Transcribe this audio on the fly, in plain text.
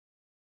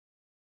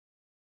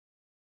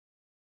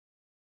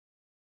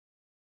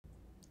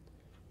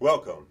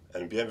Welcome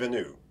and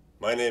bienvenue.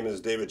 My name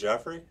is David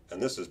Jaffray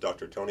and this is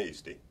Dr. Tony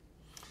Easty.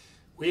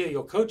 We are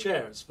your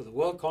co-chairs for the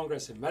World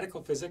Congress in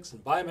Medical Physics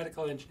and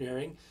Biomedical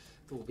Engineering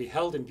that will be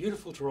held in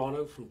beautiful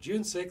Toronto from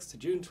June 6th to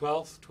June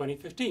 12th,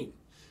 2015.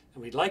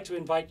 And we'd like to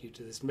invite you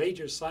to this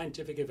major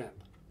scientific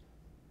event.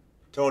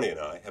 Tony and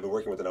I have been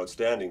working with an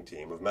outstanding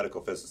team of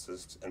medical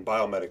physicists and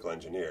biomedical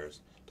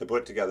engineers to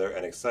put together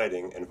an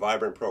exciting and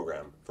vibrant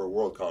program for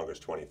World Congress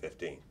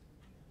 2015.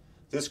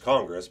 This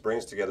Congress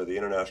brings together the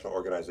International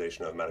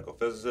Organization of Medical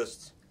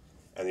Physicists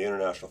and the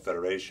International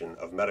Federation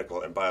of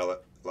Medical and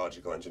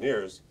Biological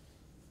Engineers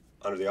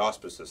under the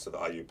auspices of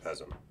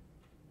IUPESM.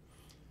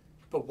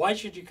 But why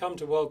should you come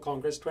to World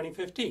Congress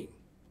 2015?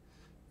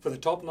 For the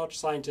top-notch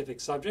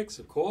scientific subjects,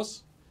 of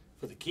course,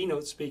 for the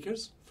keynote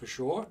speakers, for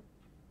sure.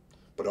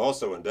 But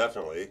also and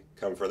definitely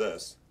come for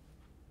this.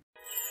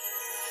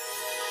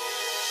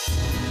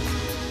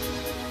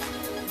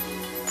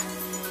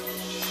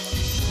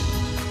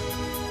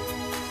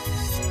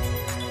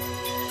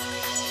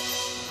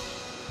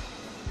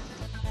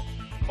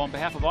 On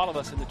behalf of all of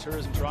us in the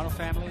Tourism Toronto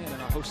family and in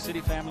our host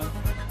city family,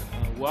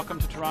 welcome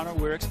to Toronto.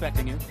 We're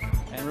expecting you.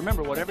 And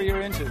remember, whatever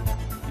you're into,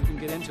 you can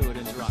get into it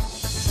in Toronto.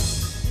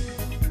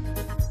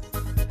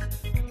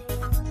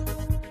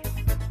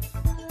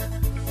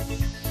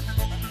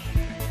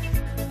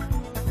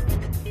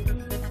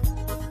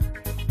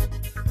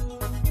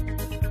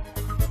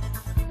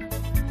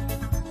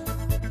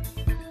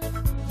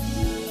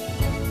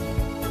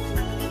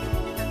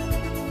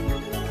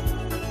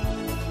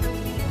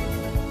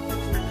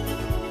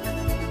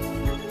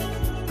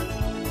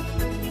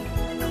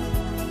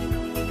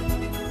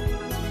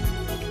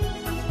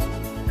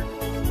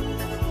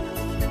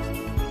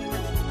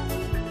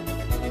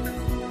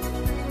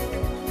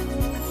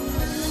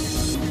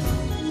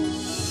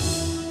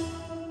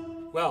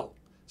 Well,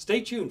 stay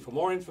tuned for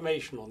more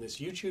information on this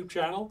YouTube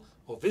channel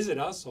or visit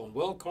us on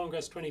World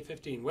Congress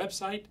 2015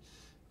 website,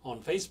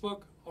 on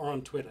Facebook, or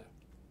on Twitter.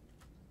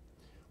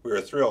 We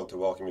are thrilled to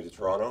welcome you to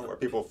Toronto, where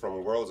people from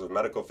the worlds of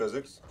medical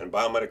physics and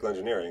biomedical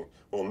engineering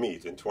will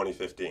meet in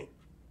 2015.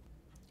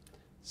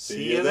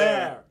 See you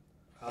there.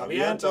 A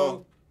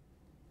bientôt.